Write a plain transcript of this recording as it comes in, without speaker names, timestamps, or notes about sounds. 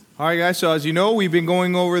All right, guys, so as you know, we've been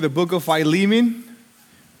going over the book of Philemon.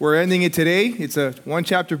 We're ending it today. It's a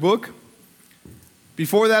one-chapter book.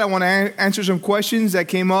 Before that, I want to answer some questions that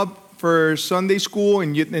came up for Sunday school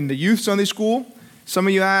and in the youth Sunday school. Some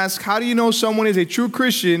of you ask, how do you know someone is a true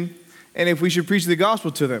Christian and if we should preach the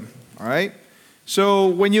gospel to them? All right? So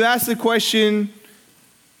when you ask the question,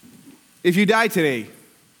 if you die today,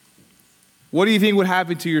 what do you think would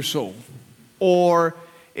happen to your soul? Or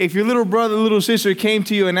if your little brother, little sister came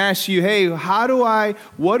to you and asked you, hey,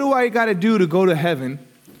 what do I got to do to go to heaven?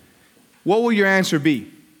 What will your answer be?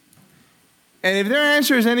 And if their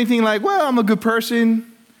answer is anything like, well, I'm a good person,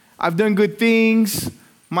 I've done good things,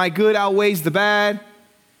 my good outweighs the bad,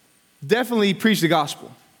 definitely preach the gospel.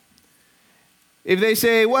 If they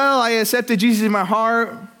say, well, I accepted Jesus in my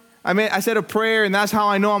heart, I said a prayer and that's how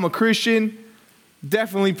I know I'm a Christian,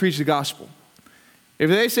 definitely preach the gospel. If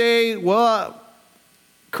they say, well,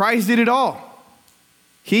 Christ did it all.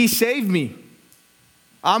 He saved me.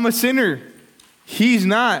 I'm a sinner. He's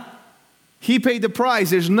not. He paid the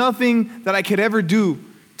price. There's nothing that I could ever do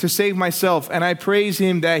to save myself, and I praise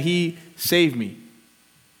him that he saved me.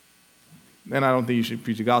 Then I don't think you should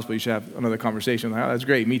preach the gospel. You should have another conversation. Like, oh, that's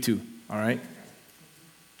great. Me too. All right.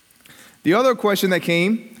 The other question that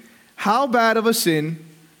came, how bad of a sin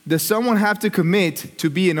does someone have to commit to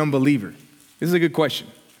be an unbeliever? This is a good question.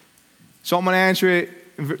 So I'm going to answer it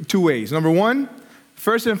two ways. Number one,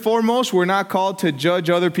 first and foremost, we're not called to judge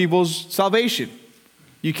other people's salvation.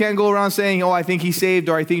 You can't go around saying, oh, I think he's saved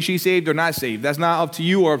or I think she's saved or not saved. That's not up to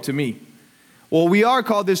you or up to me. Well, we are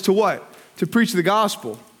called this to what? To preach the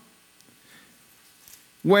gospel.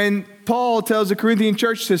 When Paul tells the Corinthian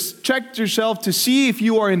church to check yourself to see if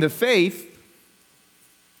you are in the faith,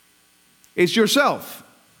 it's yourself.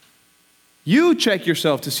 You check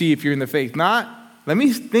yourself to see if you're in the faith, not let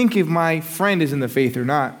me think if my friend is in the faith or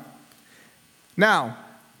not. Now,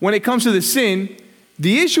 when it comes to the sin,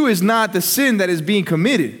 the issue is not the sin that is being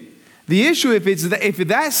committed. The issue if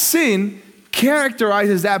that sin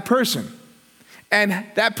characterizes that person, and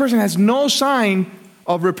that person has no sign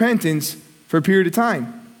of repentance for a period of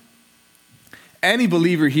time. Any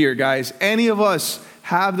believer here, guys, any of us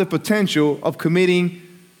have the potential of committing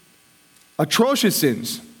atrocious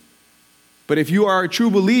sins. But if you are a true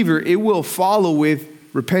believer, it will follow with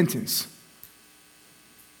repentance.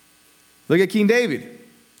 Look at King David.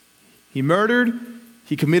 He murdered,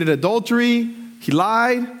 he committed adultery, he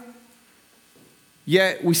lied.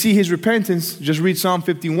 Yet we see his repentance. Just read Psalm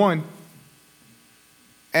 51.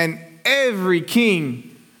 And every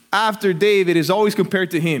king after David is always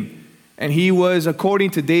compared to him. And he was according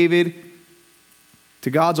to David, to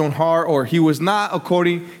God's own heart, or he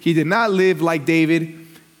did not live like David.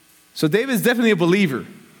 So David is definitely a believer,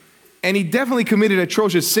 and he definitely committed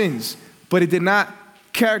atrocious sins, but it did not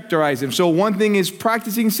characterize him. So one thing is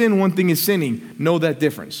practicing sin, one thing is sinning. Know that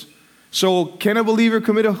difference. So can a believer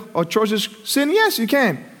commit an atrocious sin? Yes, you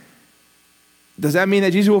can. Does that mean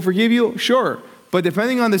that Jesus will forgive you? Sure. But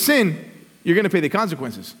depending on the sin, you're going to pay the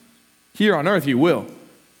consequences. Here on earth, you will.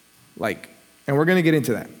 And we're going to get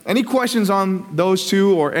into that. Any questions on those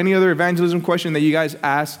two or any other evangelism question that you guys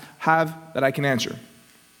have that I can answer?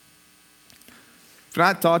 If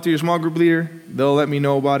not, talk to your small group leader. They'll let me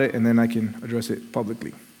know about it, and then I can address it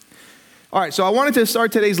publicly. All right, so I wanted to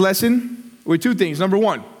start today's lesson with two things. Number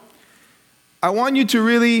one, I want you to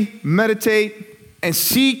really meditate and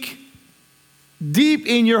seek deep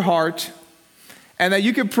in your heart, and that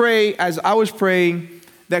you can pray, as I was praying,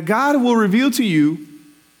 that God will reveal to you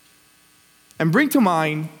and bring to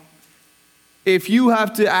mind if you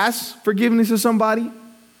have to ask forgiveness of somebody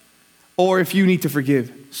or if you need to forgive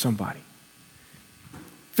somebody.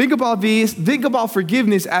 Think about these. Think about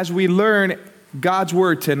forgiveness as we learn God's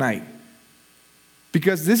word tonight.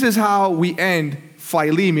 Because this is how we end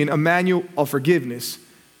Philemon, a manual of forgiveness,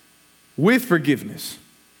 with forgiveness.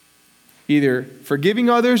 Either forgiving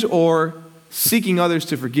others or seeking others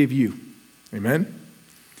to forgive you. Amen?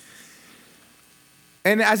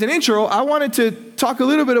 And as an intro, I wanted to talk a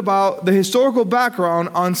little bit about the historical background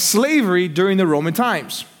on slavery during the Roman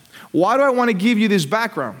times. Why do I want to give you this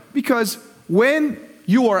background? Because when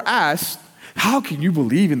you are asked, how can you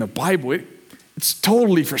believe in the Bible? It's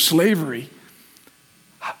totally for slavery.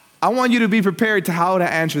 I want you to be prepared to how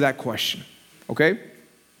to answer that question, okay?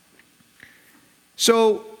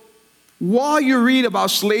 So while you read about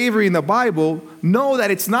slavery in the Bible, know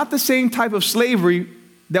that it's not the same type of slavery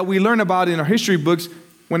that we learn about in our history books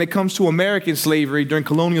when it comes to American slavery during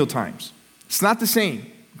colonial times. It's not the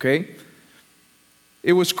same, okay?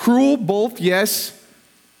 It was cruel, both, yes,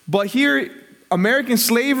 but here American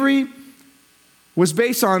slavery was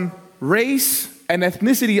based on race and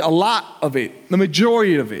ethnicity, a lot of it, the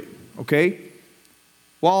majority of it, okay?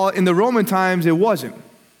 While in the Roman times, it wasn't.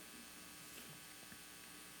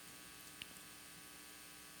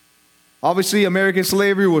 Obviously, American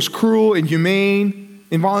slavery was cruel, inhumane,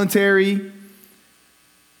 involuntary.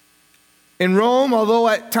 In Rome, although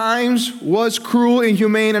at times was cruel,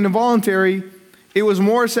 inhumane, and involuntary, it was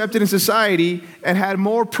more accepted in society and had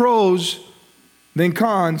more pros than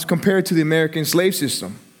cons compared to the American slave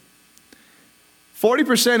system.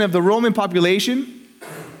 40% of the Roman population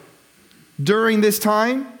during this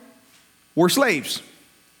time were slaves.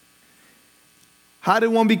 How did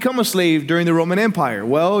one become a slave during the Roman Empire?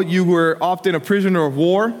 Well, you were often a prisoner of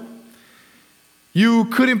war. You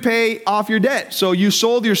couldn't pay off your debt, so you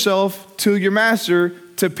sold yourself to your master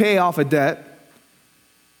to pay off a debt.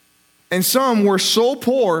 And some were so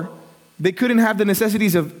poor, they couldn't have the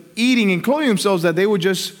necessities of eating and clothing themselves that they would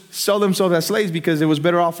just sell themselves as slaves because it was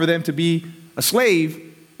better off for them to be a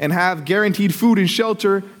slave and have guaranteed food and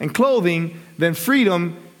shelter and clothing than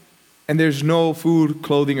freedom, and there's no food,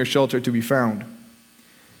 clothing, or shelter to be found.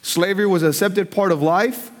 Slavery was an accepted part of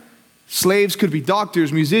life. Slaves could be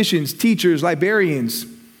doctors, musicians, teachers, librarians,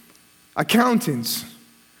 accountants.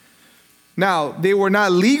 Now, they were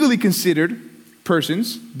not legally considered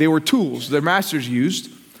persons. They were tools their masters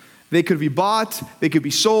used. They could be bought, they could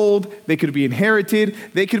be sold, they could be inherited,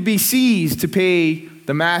 they could be seized to pay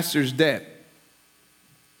the master's debt.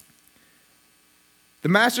 The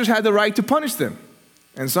masters had the right to punish them,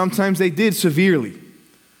 and sometimes they did severely.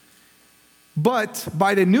 But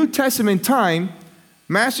by the New Testament time,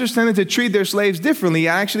 masters tended to treat their slaves differently.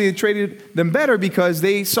 Actually, they treated them better because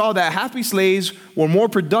they saw that happy slaves were more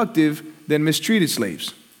productive than mistreated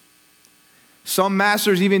slaves. Some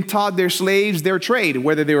masters even taught their slaves their trade,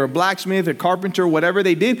 whether they were a blacksmith, a carpenter, whatever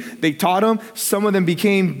they did, they taught them. Some of them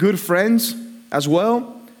became good friends as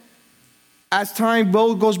well. As time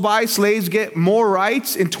goes by, slaves get more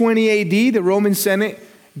rights. In 20 AD, the Roman Senate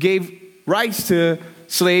gave rights to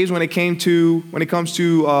slaves when it comes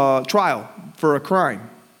to trial for a crime.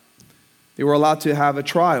 They were allowed to have a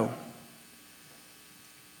trial.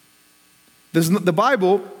 The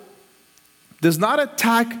Bible does not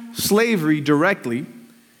attack slavery directly,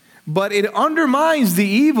 but it undermines the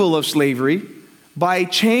evil of slavery by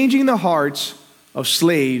changing the hearts of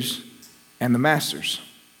slaves and the masters.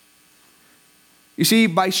 You see,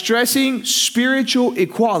 by stressing spiritual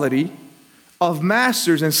equality of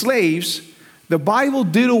masters and slaves, the Bible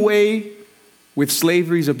did away with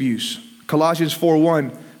slavery's abuse. Colossians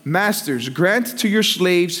 4:1, masters, grant to your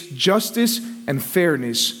slaves justice and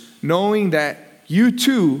fairness, knowing that you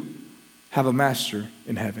too have a master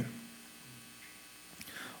in heaven.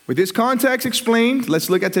 With this context explained, let's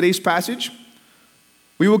look at today's passage.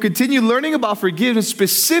 We will continue learning about forgiveness.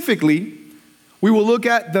 Specifically, we will look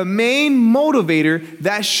at the main motivator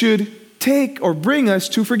that should take or bring us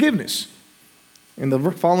to forgiveness in the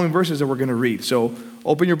following verses that we're going to read. So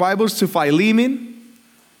open your Bibles to Philemon.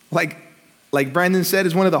 Like Brandon said,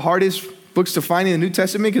 it's one of the hardest books to find in the New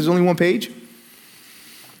Testament because it's only one page.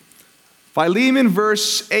 Philemon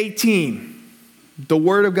verse 18. The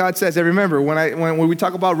Word of God says, and remember, when we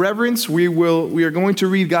talk about reverence, we are going to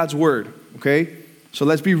read God's Word, okay? So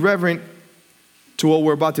let's be reverent to what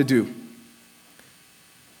we're about to do.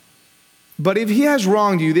 But if he has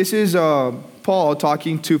wronged you, this is Paul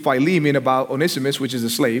talking to Philemon about Onesimus, which is a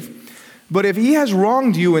slave. But if he has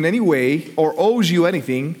wronged you in any way or owes you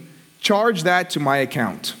anything, charge that to my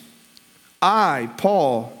account. I,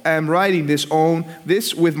 Paul, am writing this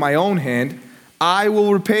with my own hand. I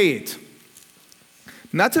will repay it.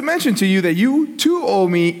 Not to mention to you that you too owe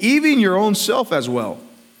me even your own self as well.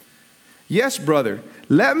 Yes, brother,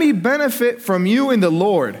 let me benefit from you in the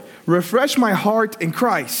Lord. Refresh my heart in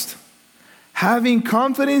Christ. Having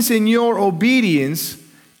confidence in your obedience,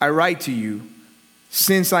 I write to you,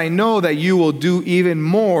 since I know that you will do even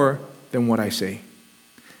more than what I say.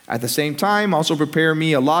 At the same time, also prepare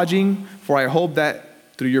me a lodging, for I hope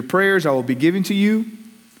that through your prayers I will be given to you.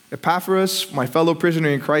 Epaphras, my fellow prisoner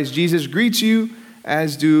in Christ Jesus, greets you,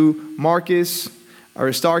 as do Marcus,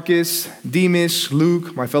 Aristarchus, Demas,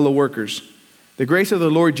 Luke, my fellow workers. The grace of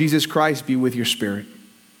the Lord Jesus Christ be with your spirit.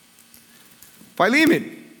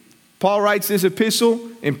 Philemon. Paul writes this epistle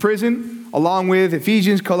in prison, along with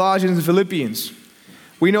Ephesians, Colossians, and Philippians.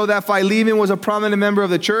 We know that Philemon was a prominent member of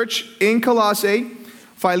the church in Colossae.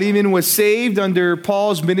 Philemon was saved under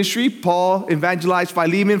Paul's ministry. Paul evangelized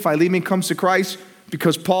Philemon. Philemon comes to Christ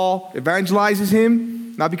because Paul evangelizes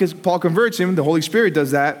him, not because Paul converts him. The Holy Spirit does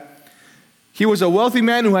that. He was a wealthy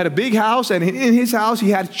man who had a big house, and in his house he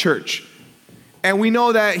had church. And we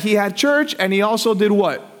know that he had church, and he also did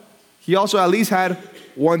what? He also at least had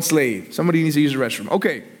one slave. Somebody needs to use the restroom.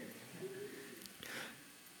 Okay.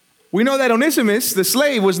 We know that Onesimus, the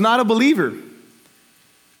slave, was not a believer.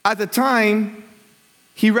 At the time,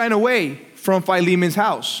 he ran away from Philemon's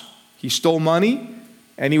house. He stole money,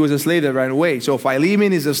 and he was a slave that ran away. So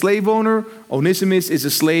Philemon is a slave owner. Onesimus is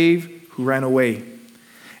a slave who ran away.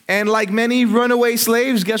 And like many runaway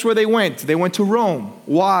slaves, guess where they went? They went to Rome.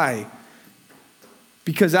 Why?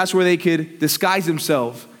 Because that's where they could disguise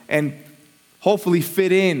themselves and hopefully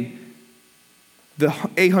fit in the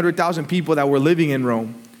 800,000 people that were living in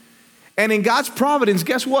Rome. And in God's providence,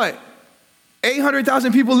 guess what?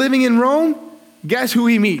 800,000 people living in Rome, guess who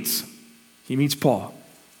he meets? He meets Paul.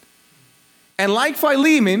 And like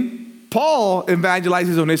Philemon, Paul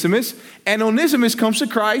evangelizes Onesimus, and Onesimus comes to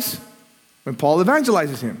Christ when Paul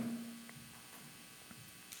evangelizes him.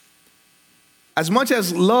 As much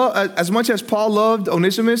as Paul loved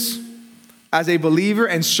Onesimus as a believer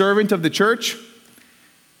and servant of the church,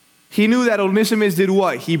 he knew that Onesimus did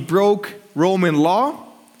what? He broke Roman law,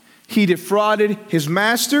 he defrauded his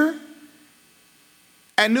master,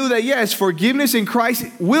 and knew that yes, forgiveness in Christ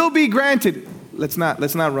will be granted. Let's not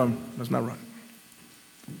run.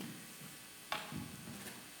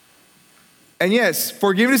 And yes,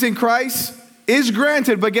 forgiveness in Christ is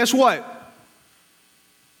granted, but guess what?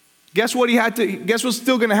 Guess what's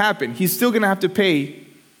still going to happen? He's still going to have to pay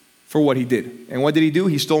for what he did. And what did he do?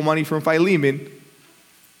 He stole money from Philemon,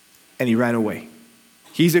 and he ran away.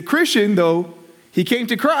 He's a Christian, though. He came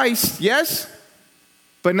to Christ, yes,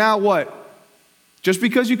 but now what? Just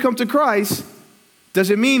because you come to Christ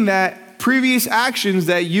doesn't mean that previous actions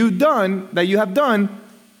that you have done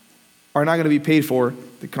are not going to be paid for.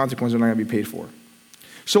 The consequences are not going to be paid for.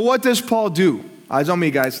 So what does Paul do? Eyes on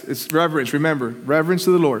me, guys. It's reverence. Remember, reverence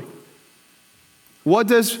to the Lord. What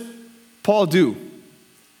does Paul do?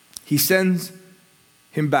 He sends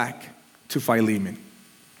him back to Philemon.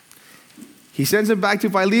 He sends him back to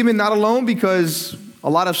Philemon, not alone because a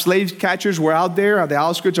lot of slave catchers were out there at the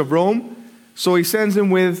outskirts of Rome. So he sends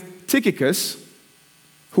him with Tychicus,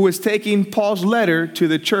 who is taking Paul's letter to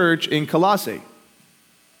the church in Colossae.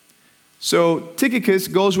 So Tychicus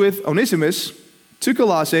goes with Onesimus to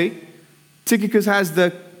Colossae. Tychicus has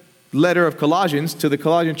the letter of Colossians to the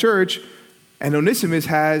Colossian church, and Onesimus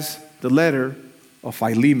has the letter of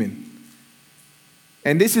Philemon.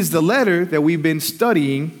 And this is the letter that we've been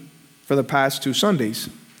studying for the past 2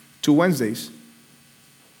 Wednesdays.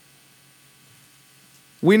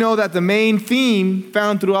 We know that the main theme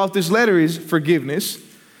found throughout this letter is forgiveness,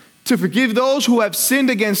 to forgive those who have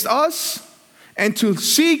sinned against us, and to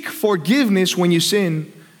seek forgiveness when you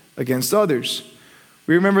sin against others.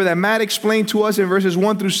 We remember that Matt explained to us in verses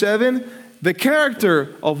 1 through 7 the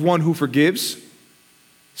character of one who forgives.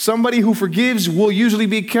 Somebody who forgives will usually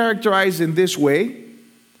be characterized in this way.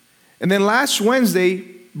 And then last Wednesday,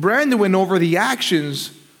 Brandon went over the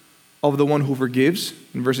actions of the one who forgives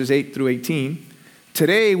in verses 8 through 18.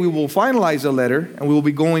 Today, we will finalize the letter, and we will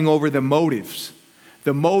be going over the motives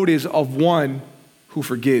of one who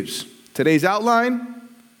forgives. Today's outline,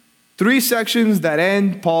 3 sections that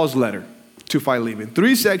end Paul's letter to Philemon.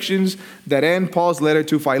 3 sections that end Paul's letter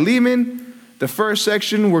to Philemon. The first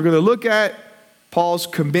section, we're going to look at Paul's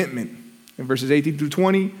commitment in verses 18 through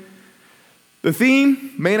 20. The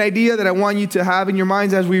theme, main idea that I want you to have in your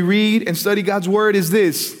minds as we read and study God's word is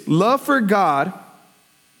this: love for God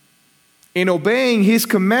in obeying his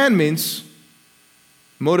commandments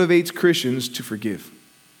motivates Christians to forgive.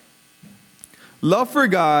 Love for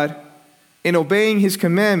God in obeying his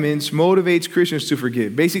commandments motivates Christians to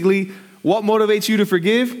forgive. Basically, what motivates you to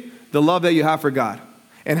forgive? The love that you have for God.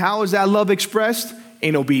 And how is that love expressed?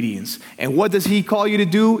 In obedience. And what does he call you to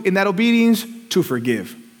do in that obedience? To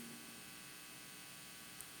forgive.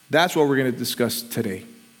 That's what we're going to discuss today.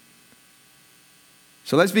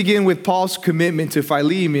 So let's begin with Paul's commitment to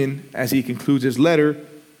Philemon as he concludes his letter.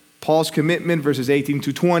 Paul's commitment, verses 18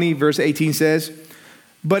 to 20. Verse 18 says,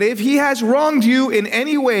 "But if he has wronged you in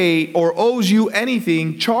any way or owes you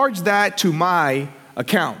anything, charge that to my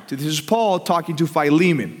account." This is Paul talking to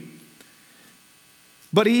Philemon.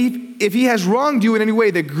 But if he has wronged you in any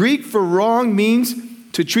way, the Greek for wrong means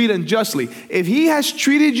to treat unjustly. If he has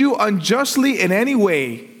treated you unjustly in any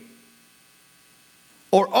way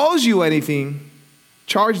or owes you anything,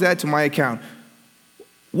 charge that to my account.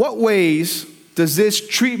 What ways does this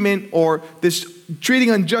treatment or this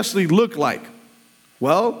treating unjustly look like?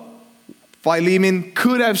 Well, Onesimus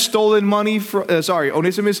could have stolen money from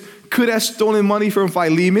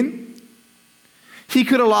Philemon. He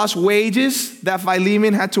could have lost wages that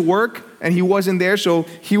Philemon had to work, and he wasn't there, so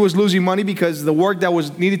he was losing money because the work that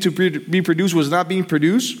was needed to be produced was not being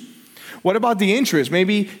produced. What about the interest?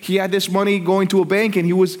 Maybe he had this money going to a bank and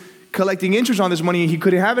he was collecting interest on this money and he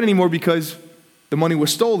couldn't have it anymore because the money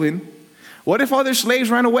was stolen. What if other slaves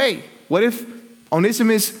ran away? What if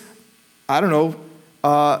Onesimus,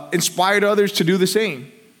 inspired others to do the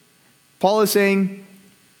same? Paul is saying,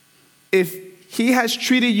 if he has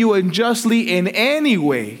treated you unjustly in any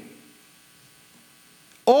way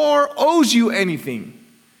or owes you anything,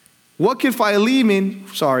 what could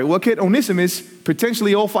Onesimus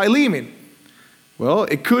potentially owe Philemon? Well,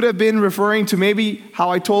 it could have been referring to maybe how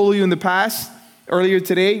I told you in the past, earlier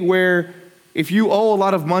today, where if you owe a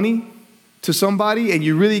lot of money to somebody and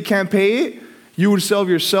you really can't pay it, you would sell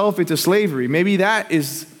yourself into slavery. Maybe that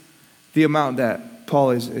is the amount that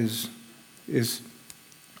Paul is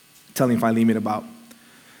telling Philemon about.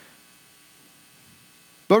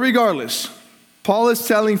 But regardless, Paul is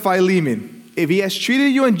telling Philemon, if he has treated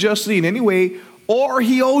you unjustly in any way, or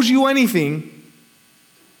he owes you anything,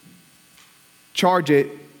 charge it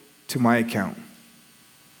to my account.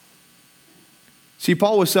 See,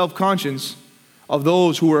 Paul was self-conscious of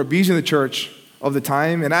those who were abusing the church of the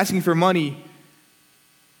time and asking for money.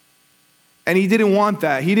 And he didn't want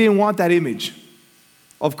that. He didn't want that image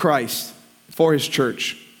of Christ for his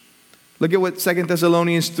church. Look at what 2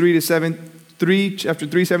 Thessalonians 7 through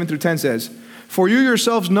 10 says. For you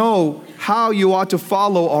yourselves know how you ought to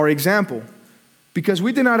follow our example, because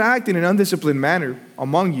we did not act in an undisciplined manner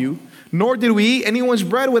among you, nor did we eat anyone's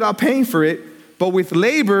bread without paying for it, but with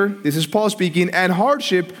labor, this is Paul speaking, and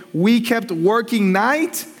hardship, we kept working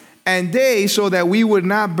night and day so that we would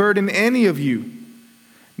not burden any of you.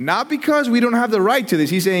 Not because we don't have the right to this.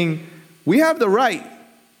 He's saying we have the right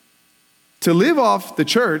to live off the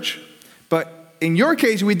church, but in your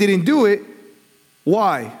case, we didn't do it.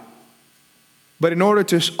 Why? But in order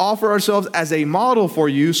to offer ourselves as a model for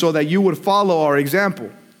you so that you would follow our example.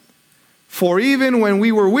 For even when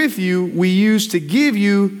we were with you, we used to give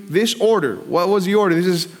you this order. What was the order? This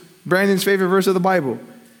is Brandon's favorite verse of the Bible.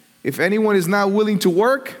 If anyone is not willing to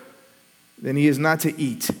work, then he is not to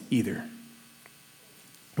eat either.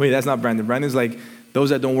 Wait, that's not Brandon. Brandon's like, those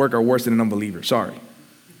that don't work are worse than an unbeliever. Sorry.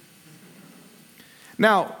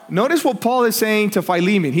 Now, notice what Paul is saying to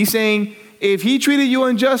Philemon. He's saying, if he treated you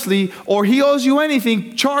unjustly or he owes you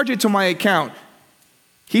anything, charge it to my account.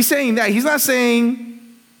 He's saying that. He's not saying,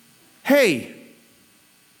 hey,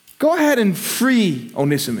 go ahead and free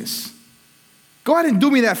Onesimus. Go ahead and do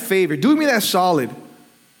me that favor. Do me that solid.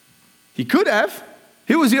 He could have.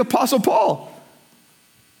 He was the Apostle Paul.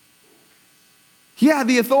 He had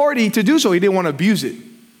the authority to do so. He didn't want to abuse it.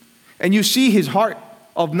 And you see his heart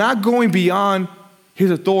of not going beyond his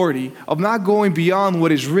authority, of not going beyond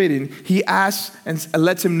what is written. He asks and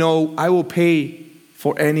lets him know, I will pay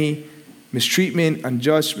for any mistreatment,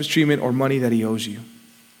 unjust mistreatment, or money that he owes you.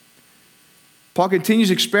 Paul continues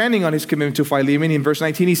expanding on his commitment to Philemon. In verse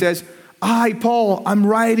 19, he says, I, Paul, I'm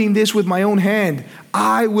writing this with my own hand.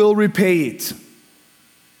 I will repay it.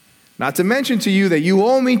 Not to mention to you that you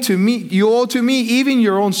owe to me even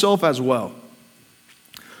your own self as well.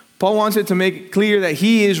 Paul wants it to make it clear that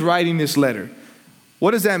he is writing this letter.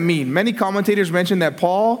 What does that mean? Many commentators mention that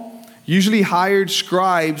Paul usually hired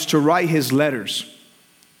scribes to write his letters.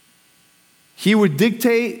 He would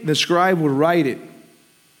dictate, the scribe would write it.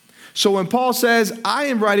 So when Paul says, I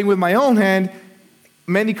am writing with my own hand,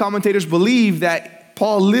 many commentators believe that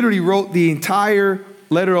Paul literally wrote the entire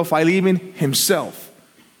letter of Philemon himself.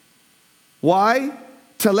 Why?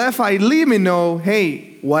 To let Philemon know,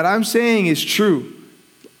 hey, what I'm saying is true.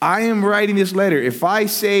 I am writing this letter. If I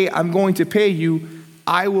say I'm going to pay you,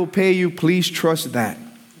 I will pay you. Please trust that.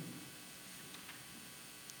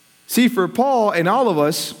 See, for Paul and all of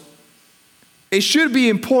us, it should be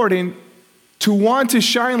important to want to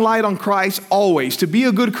shine light on Christ always, to be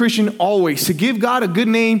a good Christian always, to give God a good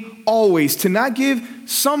name always, to not give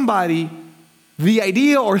somebody the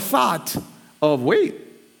idea or thought of, wait,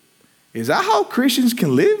 is that how Christians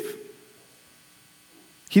can live?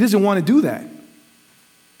 He doesn't want to do that.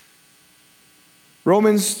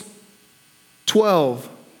 Romans 12,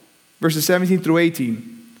 verses 17 through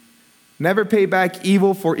 18. Never pay back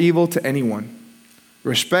evil for evil to anyone.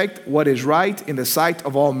 Respect what is right in the sight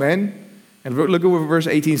of all men. And look at what verse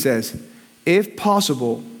 18 says. If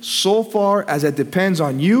possible, so far as it depends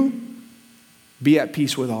on you, be at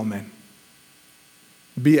peace with all men.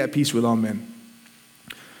 Be at peace with all men.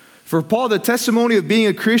 For Paul, the testimony of being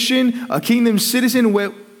a Christian, a kingdom citizen,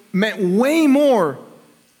 meant way more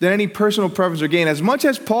than any personal preference or gain. As much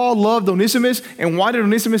as Paul loved Onesimus and wanted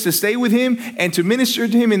Onesimus to stay with him and to minister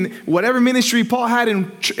to him in whatever ministry Paul had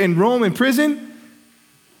in Rome in prison,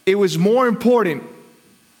 it was more important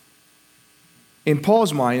in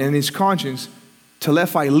Paul's mind and his conscience to let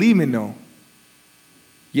Philemon know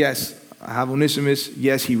Yes, I have Onesimus.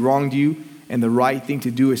 Yes, he wronged you. And the right thing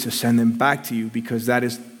to do is to send him back to you, because that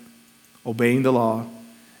is obeying the law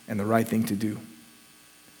and the right thing to do.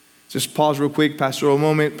 Just pause real quick, pastoral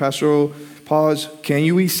moment, pastoral pause.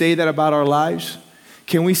 Can we say that about our lives?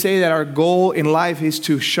 Can we say that our goal in life is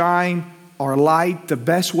to shine our light the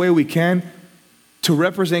best way we can, to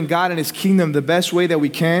represent God and His kingdom the best way that we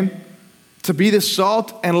can, to be the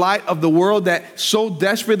salt and light of the world that so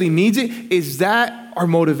desperately needs it? Is that our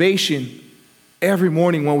motivation every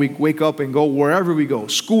morning when we wake up and go wherever we go?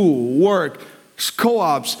 School, work,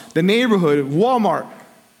 co-ops, the neighborhood, Walmart,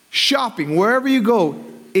 shopping, wherever you go.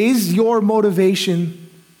 Is your motivation,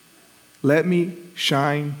 let me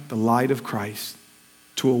shine the light of Christ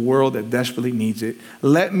to a world that desperately needs it?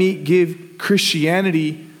 Let me give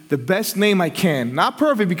Christianity the best name I can. Not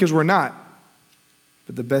perfect, because we're not,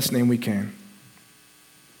 but the best name we can.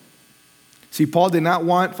 See, Paul did not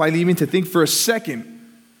want Philemon to think for a second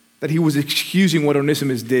that he was excusing what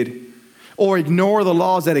Onesimus did or ignore the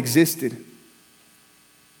laws that existed.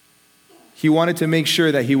 He wanted to make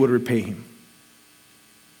sure that he would repay him.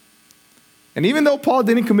 And even though Paul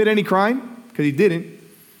didn't commit any crime, because he didn't,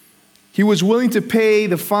 he was willing to pay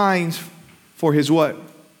the fines for his what?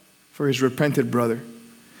 For his repentant brother.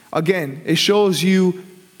 Again, it shows you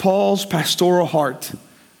Paul's pastoral heart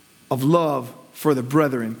of love for the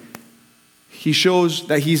brethren. He shows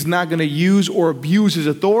that he's not going to use or abuse his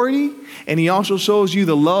authority, and he also shows you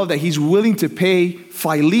the love that he's willing to pay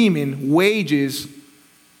Philemon wages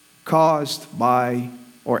caused by,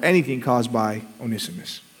 or anything caused by,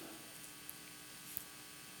 Onesimus.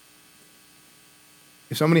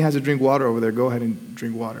 If somebody has to drink water over there, go ahead and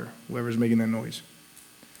drink water, whoever's making that noise.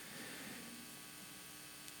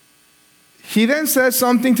 He then says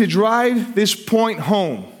something to drive this point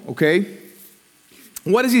home, okay?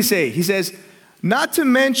 What does he say? He says, not to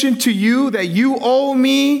mention to you that you owe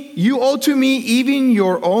to me even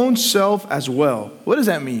your own self as well. What does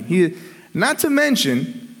that mean? Not to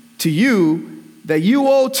mention to you that you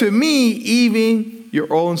owe to me even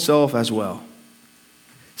your own self as well.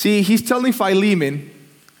 See, he's telling Philemon,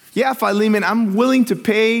 yeah, Philemon, I'm willing to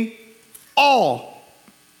pay all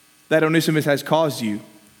that Onesimus has caused you.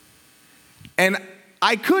 And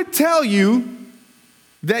I could tell you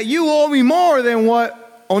that you owe me more than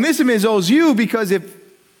what Onesimus owes you, because if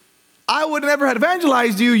I would never have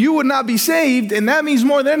evangelized you, you would not be saved, and that means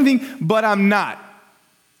more than anything, but I'm not.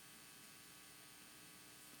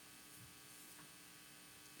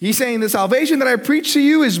 He's saying the salvation that I preach to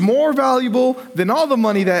you is more valuable than all the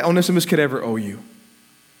money that Onesimus could ever owe you.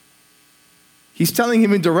 He's telling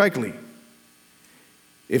him indirectly,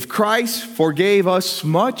 if Christ forgave us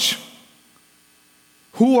much,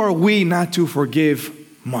 who are we not to forgive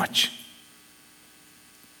much?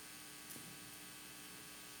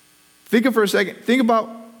 Think of for a second. Think about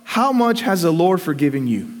how much has the Lord forgiven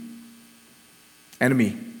you and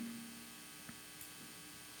me.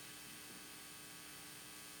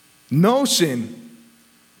 No sin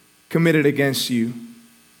committed against you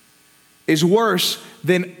is worse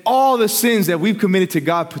than all the sins that we've committed to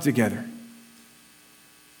God put together.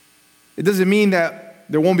 It doesn't mean that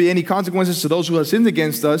there won't be any consequences to those who have sinned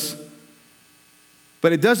against us,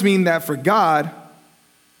 but it does mean that for God,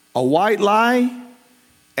 a white lie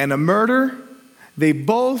and a murder, they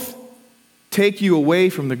both take you away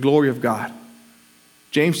from the glory of God.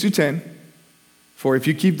 James 2:10, for if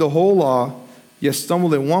you keep the whole law, yet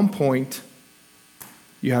stumble at one point,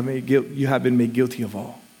 you have been made guilty of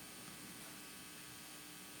all.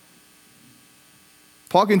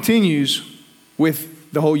 Paul continues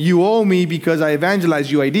with the whole you owe me because I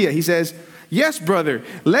evangelized you idea. He says, yes, brother,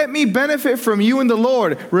 let me benefit from you in the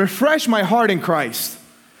Lord. Refresh my heart in Christ.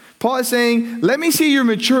 Paul is saying, let me see your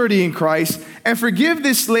maturity in Christ and forgive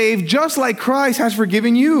this slave just like Christ has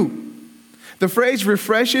forgiven you. The phrase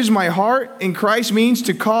refreshes my heart in Christ means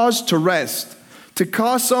to cause to rest, to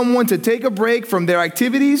cause someone to take a break from their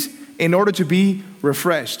activities in order to be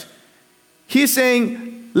refreshed. He is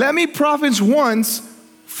saying, let me profit once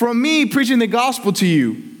from me preaching the gospel to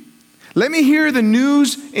you. Let me hear the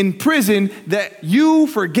news in prison that you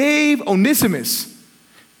forgave Onesimus.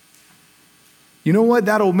 You know what?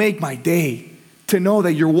 That'll make my day to know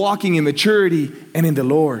that you're walking in maturity and in the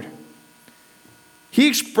Lord. He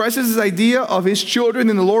expresses his idea of his children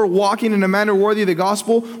in the Lord walking in a manner worthy of the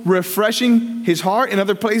gospel, refreshing his heart in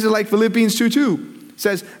other places like Philippians 2:2.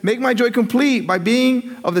 Says, make my joy complete by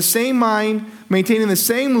being of the same mind, maintaining the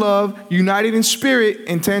same love, united in spirit,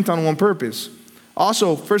 intent on one purpose.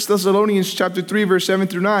 Also, 1 Thessalonians chapter 3, verse 7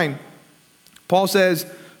 through 9. Paul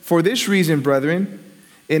says, for this reason, brethren,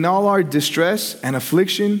 in all our distress and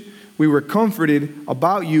affliction, we were comforted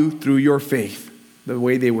about you through your faith. the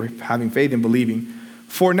way they were having faith and believing.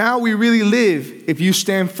 For now we really live if you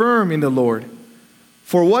stand firm in the Lord.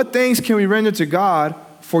 For what thanks can we render to God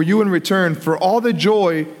for you in return for all the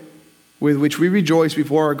joy with which we rejoice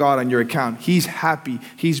before our God on your account? He's happy.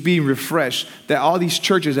 He's being refreshed that all these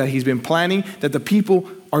churches that he's been planning, that the people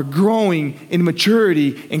are growing in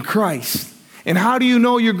maturity in Christ. And how do you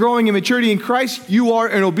know you're growing in maturity in Christ? You are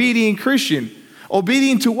an obedient Christian.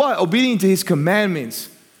 Obedient to what? Obedient to his commandments.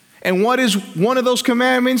 And what is one of those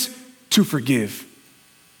commandments? To forgive.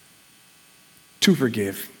 To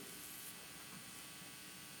forgive.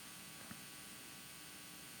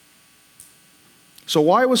 So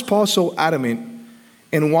why was Paul so adamant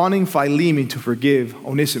in wanting Philemon to forgive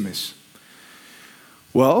Onesimus?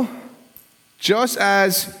 Well, just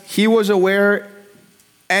as he was aware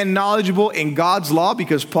and knowledgeable in God's law,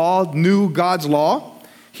 because Paul knew God's law,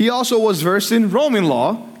 he also was versed in Roman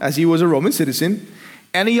law, as he was a Roman citizen,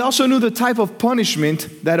 and he also knew the type of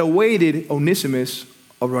punishment that awaited Onesimus,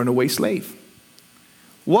 a runaway slave.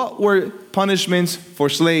 What were punishments for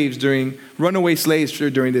slaves runaway slaves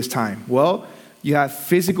during this time? Well, you have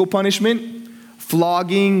physical punishment,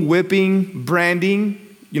 flogging, whipping,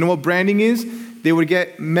 branding. You know what branding is? They would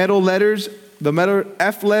get metal letters, the metal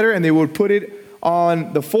F letter, and they would put it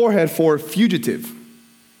on the forehead for fugitive,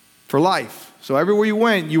 for life. So everywhere you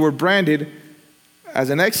went, you were branded as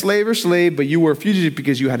an ex-slave or slave, but you were a fugitive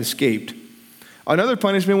because you had escaped. Another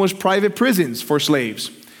punishment was private prisons for slaves,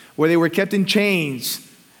 where they were kept in chains,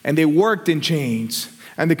 and they worked in chains,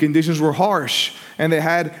 and the conditions were harsh, and they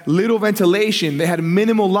had little ventilation, they had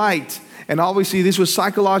minimal light, and obviously this was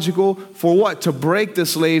psychological for what? To break the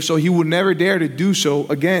slave so he would never dare to do so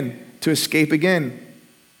again, to escape again.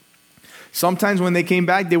 Sometimes when they came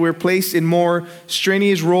back, they were placed in more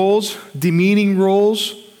strenuous roles, demeaning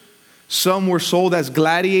roles. Some were sold as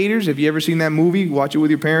gladiators. Have you ever seen that movie? Watch it with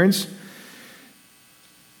your parents.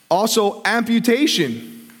 Also,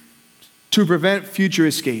 amputation to prevent future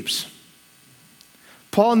escapes.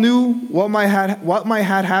 Paul knew what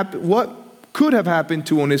could have happened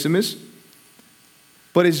to Onesimus,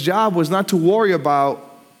 but his job was not to worry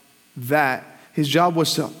about that. His job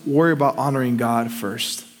was to worry about honoring God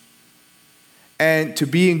first. And to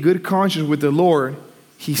be in good conscience with the Lord,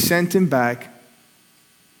 he sent him back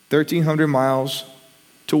 1,300 miles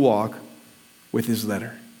to walk with his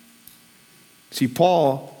letter. See,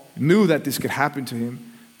 Paul knew that this could happen to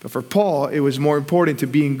him, but for Paul, it was more important to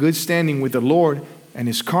be in good standing with the Lord and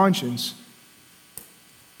his conscience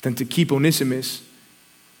than to keep Onesimus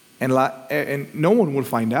and no one would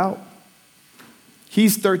find out.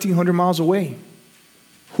 He's 1,300 miles away.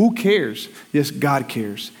 Who cares? Yes, God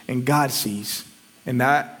cares, and God sees. And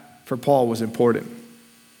that, for Paul, was important.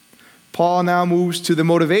 Paul now moves to the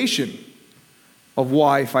motivation of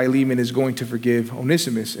why Philemon is going to forgive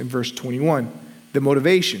Onesimus in verse 21. The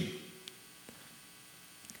motivation.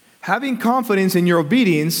 Having confidence in your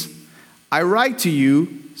obedience, I write to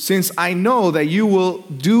you, since I know that you will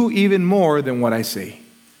do even more than what I say.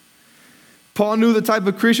 Paul knew the type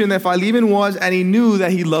of Christian that Philemon was, and he knew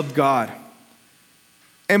that he loved God.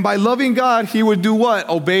 And by loving God, he would do what?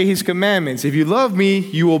 Obey his commandments. If you love me,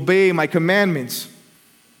 you obey my commandments.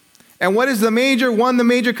 And what is the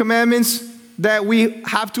major commandments that we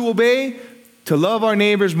have to obey? To love our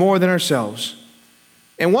neighbors more than ourselves.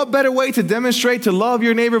 And what better way to demonstrate to love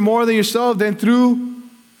your neighbor more than yourself than through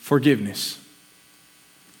forgiveness?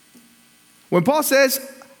 When Paul says,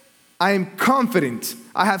 I am confident,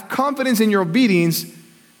 I have confidence in your obedience,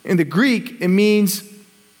 in the Greek, it means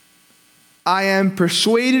I am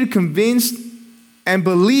persuaded, convinced, and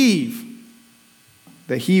believe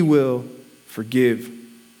that he will forgive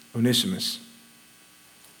Onesimus.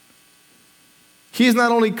 He is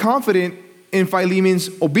not only confident in Philemon's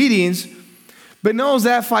obedience, but knows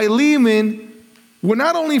that Philemon will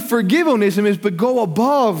not only forgive Onesimus, but go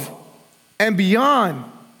above and beyond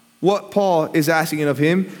what Paul is asking of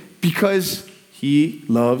him because he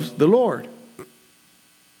loves the Lord.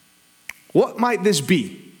 What might this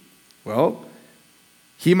be? Well,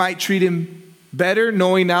 he might treat him better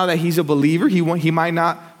knowing now that he's a believer. He might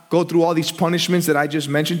not go through all these punishments that I just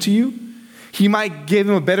mentioned to you. He might give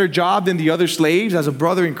him a better job than the other slaves as a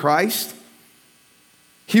brother in Christ.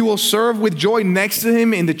 He will serve with joy next to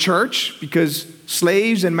him in the church because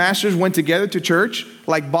slaves and masters went together to church,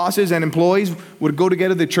 like bosses and employees would go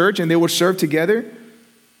together to church and they would serve together.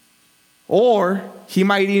 Or he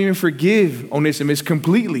might even forgive Onesimus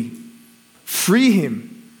completely, free him,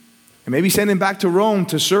 and maybe send him back to Rome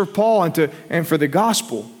to serve Paul and for the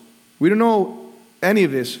gospel. We don't know any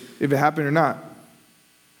of this, if it happened or not.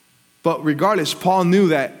 But regardless, Paul knew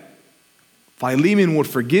that Philemon would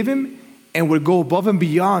forgive him and would go above and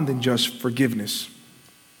beyond than just forgiveness.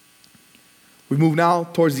 We move now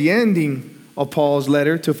towards the ending of Paul's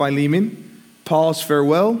letter to Philemon, Paul's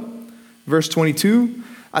farewell. Verse 22,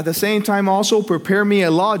 at the same time also prepare me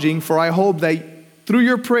a lodging, for I hope that through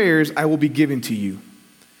your prayers I will be given to you.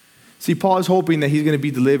 See, Paul is hoping that he's going to be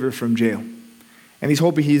delivered from jail. And he's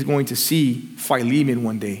hoping he's going to see Philemon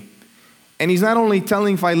one day. And he's not only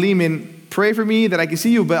telling Philemon, pray for me that I can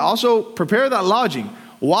see you, but also prepare that lodging.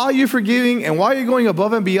 While you're forgiving and while you're going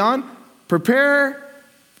above and beyond, prepare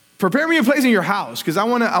me a place in your house, because I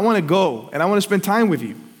want to go and I want to spend time with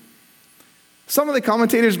you. Some of the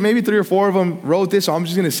commentators, maybe 3 or 4 of them, wrote this, so I'm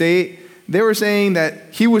just going to say it. They were saying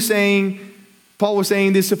that Paul was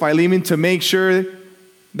saying this to Philemon to make sure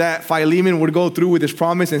that Philemon would go through with his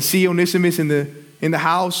promise and see Onesimus in the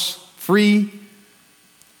house free.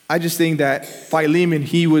 I just think that Philemon,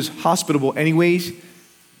 he was hospitable anyways.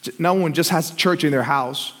 No one just has church in their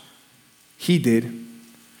house. He did.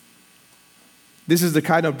 This is the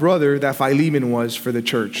kind of brother that Philemon was for the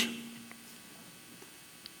church.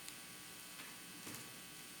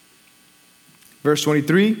 Verse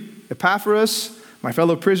 23, Epaphras, my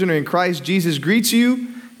fellow prisoner in Christ Jesus, greets you,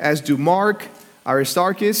 as do Mark,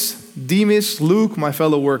 Aristarchus, Demas, Luke, my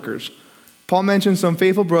fellow workers. Paul mentions some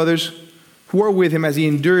faithful brothers who are with him as he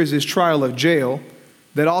endures his trial of jail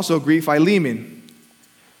that also greet Philemon.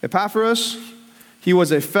 Epaphras, he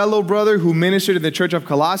was a fellow brother who ministered in the church of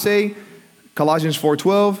Colossae, Colossians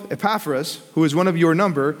 4:12. Epaphras, who is one of your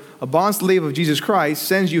number, a bondslave of Jesus Christ,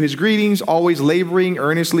 sends you his greetings, always laboring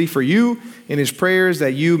earnestly for you in his prayers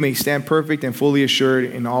that you may stand perfect and fully assured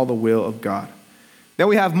in all the will of God. Then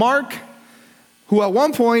we have Mark, who at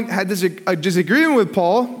one point had a disagreement with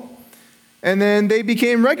Paul, and then they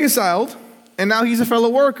became reconciled, and now he's a fellow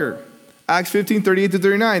worker. Acts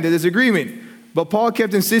 15:38-39, the disagreement. But Paul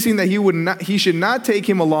kept insisting that he should not take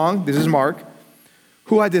him along, this is Mark,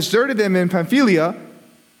 who had deserted them in Pamphylia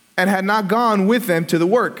and had not gone with them to the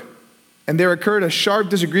work. And there occurred a sharp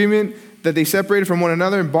disagreement that they separated from one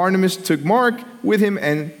another, and Barnabas took Mark with him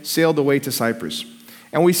and sailed away to Cyprus.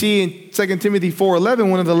 And we see in 2 Timothy 4:11,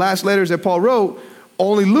 one of the last letters that Paul wrote,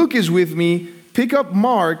 only Luke is with me. Pick up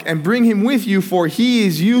Mark and bring him with you, for he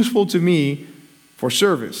is useful to me for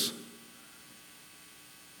service.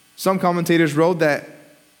 Some commentators wrote that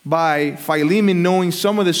by Philemon knowing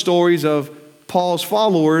some of the stories of Paul's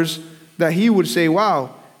followers, that he would say,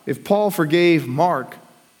 wow, if Paul forgave Mark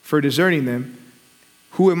for deserting them,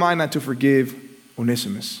 who am I not to forgive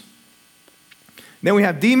Onesimus? Then we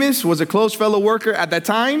have Demas, was a close fellow worker at that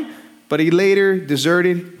time, but he later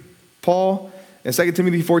deserted Paul. In 2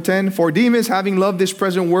 Timothy 4:10, for Demas, having loved this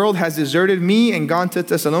present world, has deserted me and gone to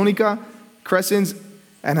Thessalonica, Crescens,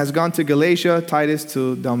 and has gone to Galatia, Titus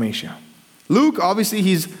to Dalmatia. Luke, obviously,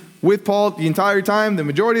 he's with Paul the entire time, the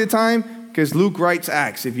majority of the time, because Luke writes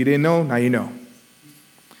Acts. If you didn't know, now you know.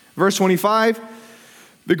 Verse 25,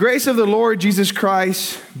 the grace of the Lord Jesus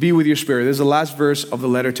Christ be with your spirit. This is the last verse of the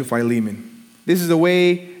letter to Philemon. This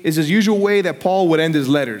is his usual way that Paul would end his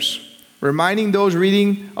letters, reminding those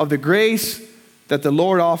reading of the grace that the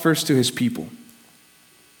Lord offers to his people.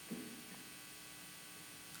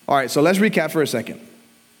 All right, so let's recap for a second.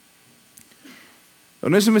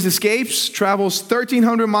 Onesimus escapes, travels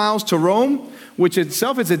 1,300 miles to Rome, which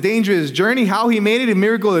itself is a dangerous journey. How he made it, a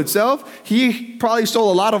miracle itself. He probably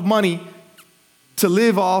stole a lot of money to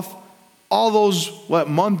live off all those,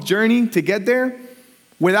 month journey to get there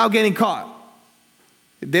without getting caught.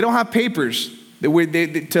 They don't have papers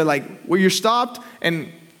where you're stopped,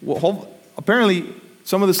 and apparently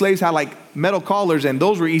some of the slaves had metal collars, and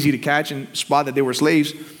those were easy to catch and spot that they were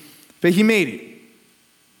slaves. But he made it.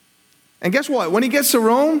 And guess what? When he gets to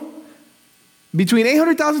Rome, between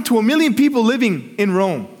 800,000 to 1 million people living in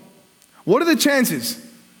Rome. What are the chances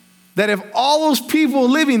that if all those people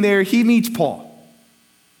living there, he meets Paul?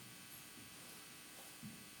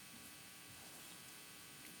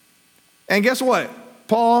 And guess what?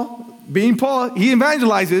 Paul, being Paul, he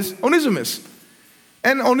evangelizes Onesimus.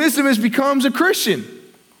 And Onesimus becomes a Christian.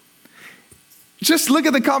 Just look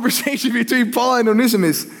at the conversation between Paul and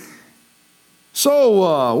Onesimus.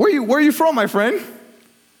 So, where are you from, my friend?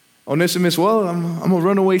 Onesimus, well, I'm a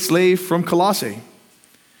runaway slave from Colossae.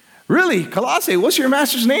 Really? Colossae? What's your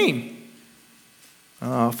master's name?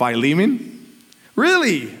 Philemon.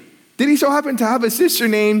 Really? Did he so happen to have a sister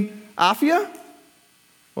named Aphia?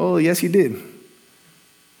 Well, yes, he did.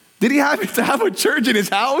 Did he happen to have a church in his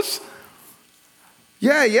house?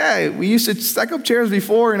 Yeah. We used to stack up chairs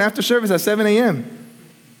before and after service at 7 a.m.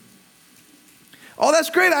 Oh,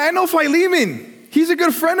 that's great. I know Philemon. He's a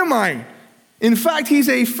good friend of mine. In fact, he's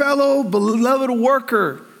a fellow beloved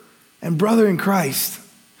worker and brother in Christ.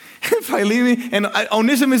 And Philemon and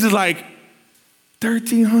Onesimus is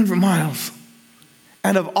 1,300 miles.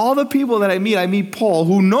 And of all the people that I meet Paul,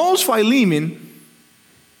 who knows Philemon.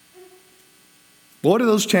 What are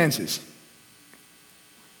those chances?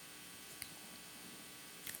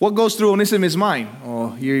 What goes through Onesimus' mind?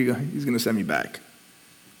 Oh, here you go. He's going to send me back.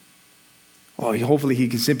 Oh, hopefully he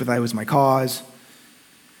can sympathize with my cause.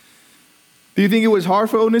 Do you think it was hard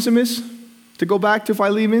for Onesimus to go back to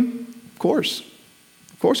Philemon? Of course.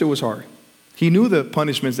 Of course it was hard. He knew the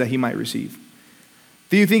punishments that he might receive.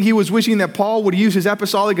 Do you think he was wishing that Paul would use his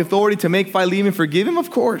apostolic authority to make Philemon forgive him?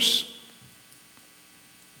 Of course.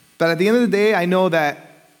 But at the end of the day, I know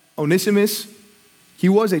that Onesimus, he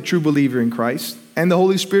was a true believer in Christ, and the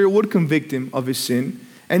Holy Spirit would convict him of his sin,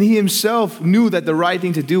 and he himself knew that the right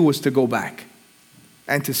thing to do was to go back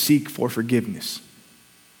and to seek for forgiveness.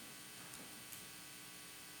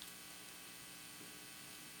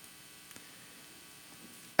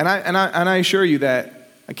 And I assure you that,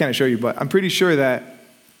 I can't assure you, but I'm pretty sure that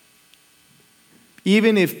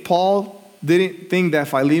even if Paul didn't think that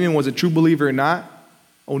Philemon was a true believer or not,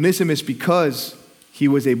 Onesimus, because he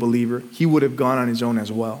was a believer, he would have gone on his own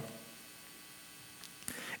as well.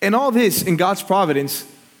 And all this in God's providence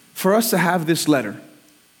for us to have this letter,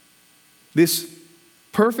 this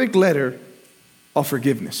perfect letter of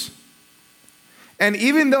forgiveness. And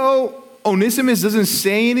even though Onesimus doesn't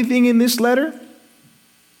say anything in this letter,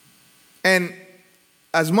 and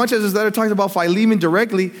as much as this letter talks about Philemon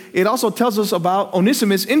directly, it also tells us about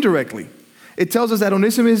Onesimus indirectly. It tells us that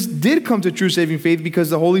Onesimus did come to true saving faith because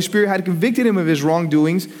the Holy Spirit had convicted him of his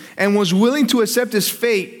wrongdoings and was willing to accept his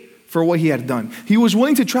fate for what he had done. He was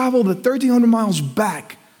willing to travel the 1,300 miles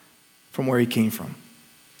back from where he came from.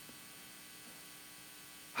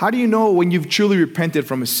 How do you know when you've truly repented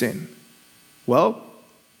from a sin? Well,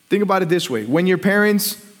 think about it this way. When your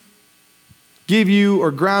parents give you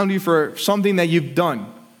or ground you for something that you've done,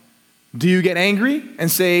 do you get angry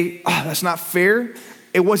and say, that's not fair?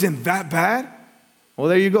 It wasn't that bad? Well,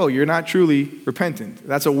 there you go. You're not truly repentant.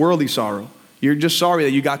 That's a worldly sorrow. You're just sorry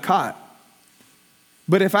that you got caught.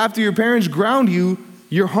 But if after your parents ground you,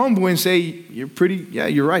 you're humble and say,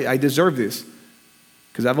 you're right, I deserve this.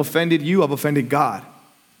 Because I've offended you, I've offended God.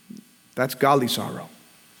 That's godly sorrow.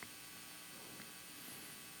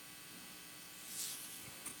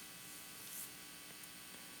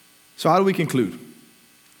 So how do we conclude?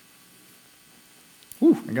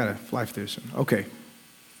 I got to fly through this one. Okay.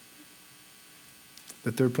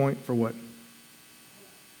 The third point for what?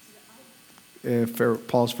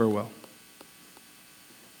 Paul's farewell.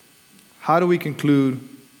 How do we conclude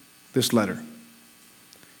this letter?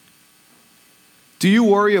 Do you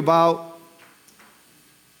worry about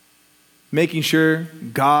making sure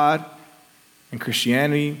God and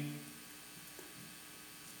Christianity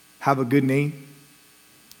have a good name?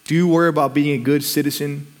 Do you worry about being a good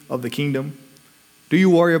citizen of the kingdom? Do you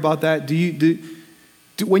worry about that?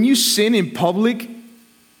 When you sin in public,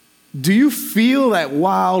 do you feel that,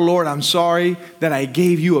 wow, Lord, I'm sorry that I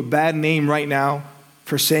gave you a bad name right now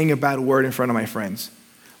for saying a bad word in front of my friends,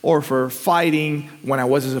 or for fighting when I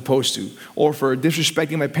wasn't supposed to, or for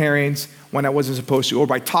disrespecting my parents when I wasn't supposed to, or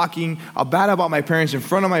by talking bad about my parents in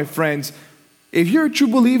front of my friends? If you're a true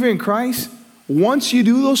believer in Christ, once you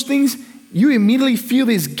do those things, you immediately feel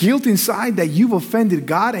this guilt inside that you've offended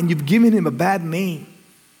God and you've given him a bad name.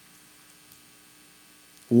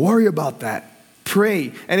 Worry about that.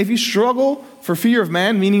 Pray. And if you struggle for fear of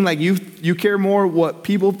man, meaning like you care more what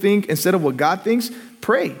people think instead of what God thinks,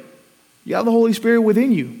 pray. You have the Holy Spirit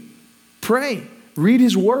within you. Pray. Read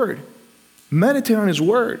his word. Meditate on his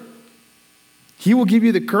word. He will give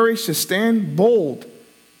you the courage to stand bold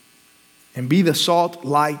and be the salt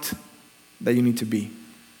light that you need to be.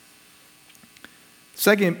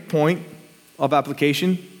 Second point of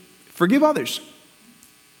application, forgive others.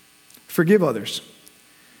 Forgive others.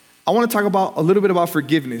 I want to talk about a little bit about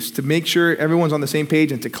forgiveness to make sure everyone's on the same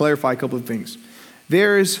page and to clarify a couple of things.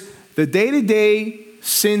 There's the day-to-day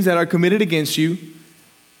sins that are committed against you,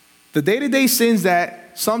 the day-to-day sins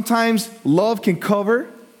that sometimes love can cover,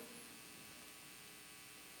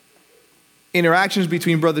 interactions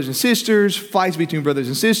between brothers and sisters, fights between brothers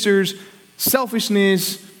and sisters,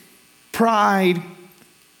 selfishness, pride.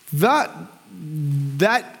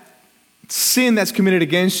 That sin that's committed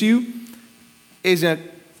against you is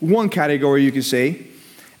one category, you could say.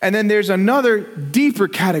 And then there's another deeper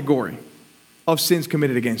category of sins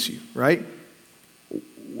committed against you, right?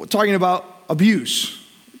 We're talking about abuse,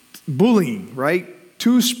 bullying, right?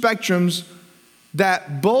 Two spectrums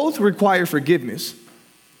that both require forgiveness,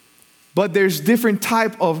 but there's different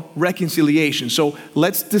type of reconciliation. So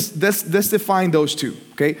let's define those two,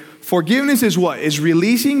 okay? Forgiveness is what? Is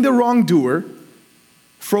releasing the wrongdoer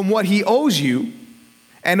from what he owes you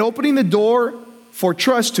and opening the door for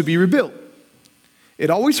trust to be rebuilt. It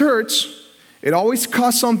always hurts. It always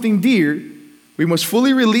costs something dear. We must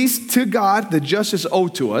fully release to God the justice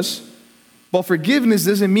owed to us. But forgiveness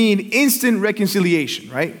doesn't mean instant reconciliation,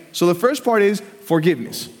 right? So the first part is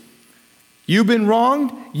forgiveness. You've been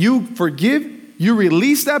wronged. You forgive. You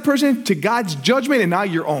release that person to God's judgment and not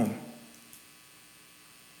your own.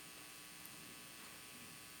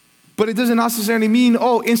 But it doesn't necessarily mean,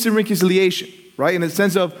 instant reconciliation, right? In the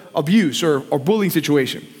sense of abuse or bullying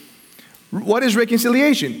situation. What is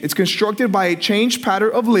reconciliation? It's constructed by a changed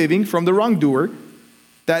pattern of living from the wrongdoer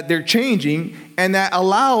that they're changing, and that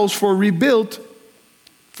allows for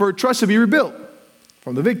trust to be rebuilt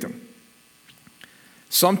from the victim.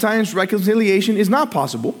 Sometimes reconciliation is not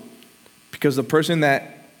possible because the person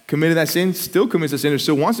that committed that sin still commits the sin or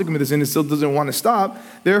still wants to commit the sin and still doesn't want to stop.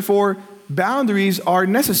 Therefore, boundaries are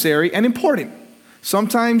necessary and important.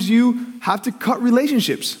 Sometimes you have to cut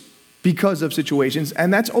relationships because of situations,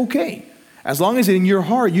 and that's okay. As long as in your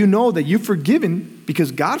heart you know that you've forgiven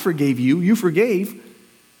because God forgave you, you forgave,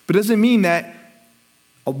 but it doesn't mean that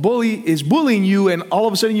a bully is bullying you and all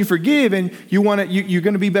of a sudden you forgive and you're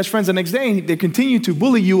going to be best friends the next day and they continue to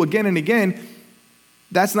bully you again and again.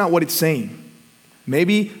 That's not what it's saying.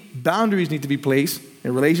 Maybe boundaries need to be placed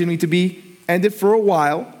and relations need to be ended for a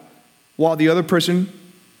while the other person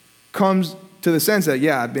comes to the sense that,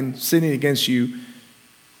 I've been sinning against you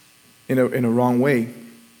in a wrong way.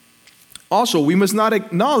 Also, we must not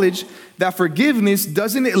acknowledge that forgiveness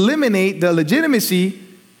doesn't eliminate the legitimacy,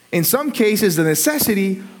 in some cases, the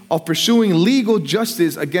necessity of pursuing legal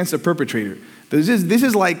justice against the perpetrator. This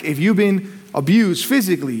is like if you've been abused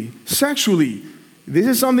physically, sexually. This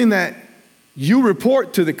is something that you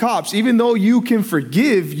report to the cops. Even though you can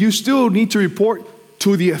forgive, you still need to report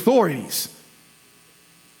to the authorities.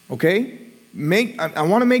 Okay? I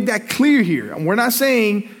want to make that clear here. And we're not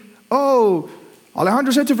saying,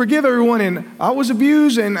 Alejandro said to forgive everyone, and I was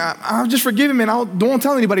abused, and I'll just forgive him, and don't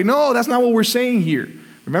tell anybody. No, that's not what we're saying here.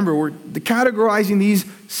 Remember, we're categorizing these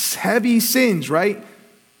heavy sins, right?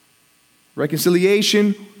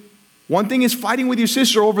 Reconciliation. One thing is fighting with your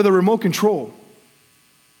sister over the remote control.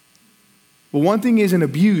 But one thing is an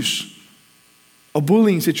abuse, a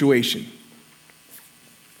bullying situation.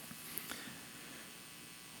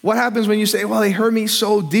 What happens when you say, they hurt me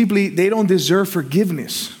so deeply, they don't deserve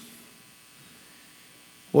forgiveness?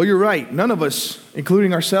 Well, you're right. None of us,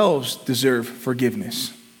 including ourselves, deserve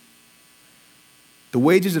forgiveness. The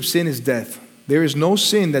wages of sin is death. There is no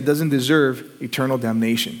sin that doesn't deserve eternal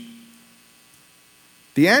damnation.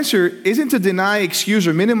 The answer isn't to deny, excuse,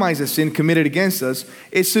 or minimize the sin committed against us.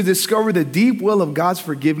 It's to discover the deep will of God's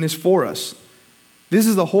forgiveness for us. This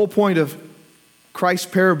is the whole point of Christ's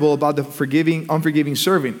parable about the unforgiving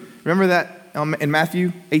servant. Remember that in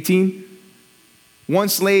Matthew 18? One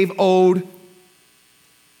slave owed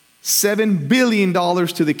 $7 billion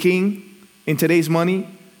to the king in today's money.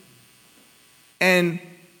 And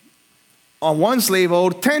on one slave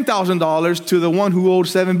owed $10,000 to the one who owed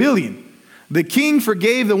 $7 billion. The king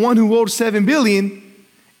forgave the one who owed $7 billion,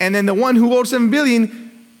 and then the one who owed $7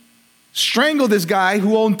 billion strangled this guy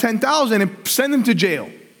who owed $10,000 and sent him to jail.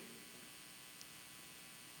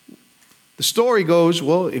 The story goes,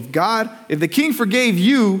 if the king forgave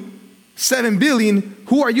you $7 billion,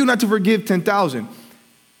 who are you not to forgive 10,000?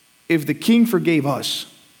 If the king forgave us,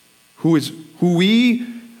 who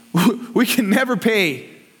we can never pay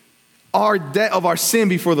our debt of our sin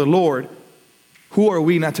before the Lord, who are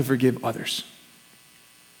we not to forgive others?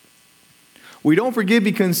 We don't forgive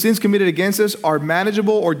because sins committed against us are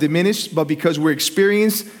manageable or diminished, but because we've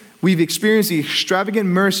experienced the extravagant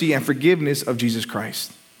mercy and forgiveness of Jesus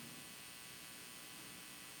Christ.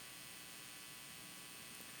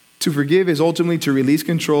 To forgive is ultimately to release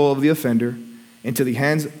control of the offender into the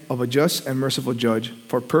hands of a just and merciful judge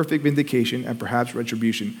for perfect vindication and perhaps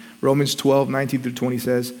retribution. Romans 12:19-20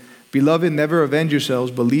 says, "Beloved, never avenge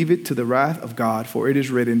yourselves, but leave it to the wrath of God, for it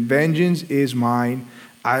is written, 'Vengeance is mine,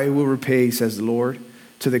 I will repay,' says the Lord.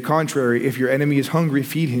 To the contrary, if your enemy is hungry,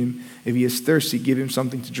 feed him. If he is thirsty, give him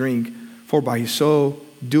something to drink, for by so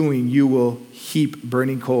doing you will heap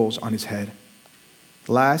burning coals on his head."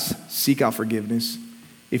 Last, seek out forgiveness.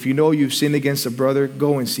 If you know you've sinned against a brother,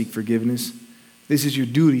 go and seek forgiveness. This is your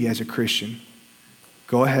duty as a Christian.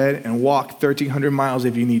 Go ahead and walk 1,300 miles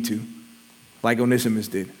if you need to, like Onesimus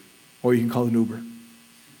did. Or you can call an Uber.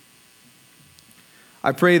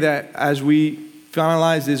 I pray that as we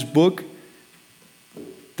finalize this book,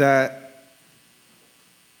 that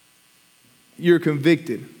you're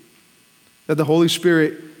convicted, that the Holy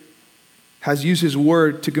Spirit has used His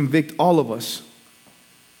word to convict all of us,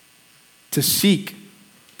 to seek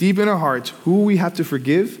deep in our hearts who we have to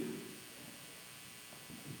forgive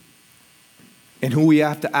and who we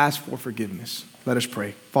have to ask for forgiveness. Let us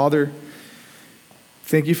pray. Father,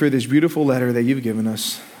 thank you for this beautiful letter that you've given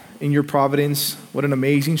us. In your providence, what an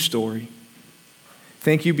amazing story.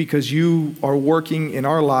 Thank you because you are working in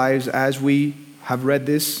our lives as we have read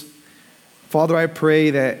this. Father, I pray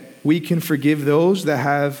that we can forgive those that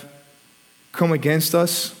have come against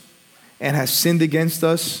us and have sinned against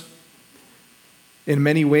us in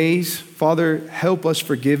many ways. Father, help us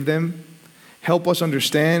forgive them. Help us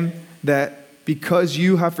understand that because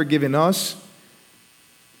you have forgiven us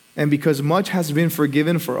and because much has been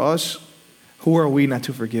forgiven for us, who are we not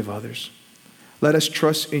to forgive others? Let us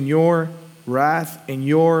trust in your wrath, in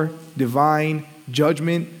your divine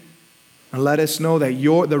judgment, and let us know that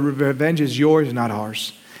the revenge is yours, not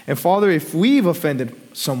ours. And Father, if we've offended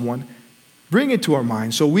someone, bring it to our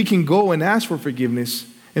mind so we can go and ask for forgiveness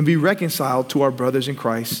and be reconciled to our brothers in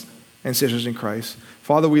Christ and sisters in Christ.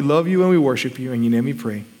 Father, we love you and we worship you. In your name we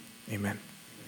pray. Amen.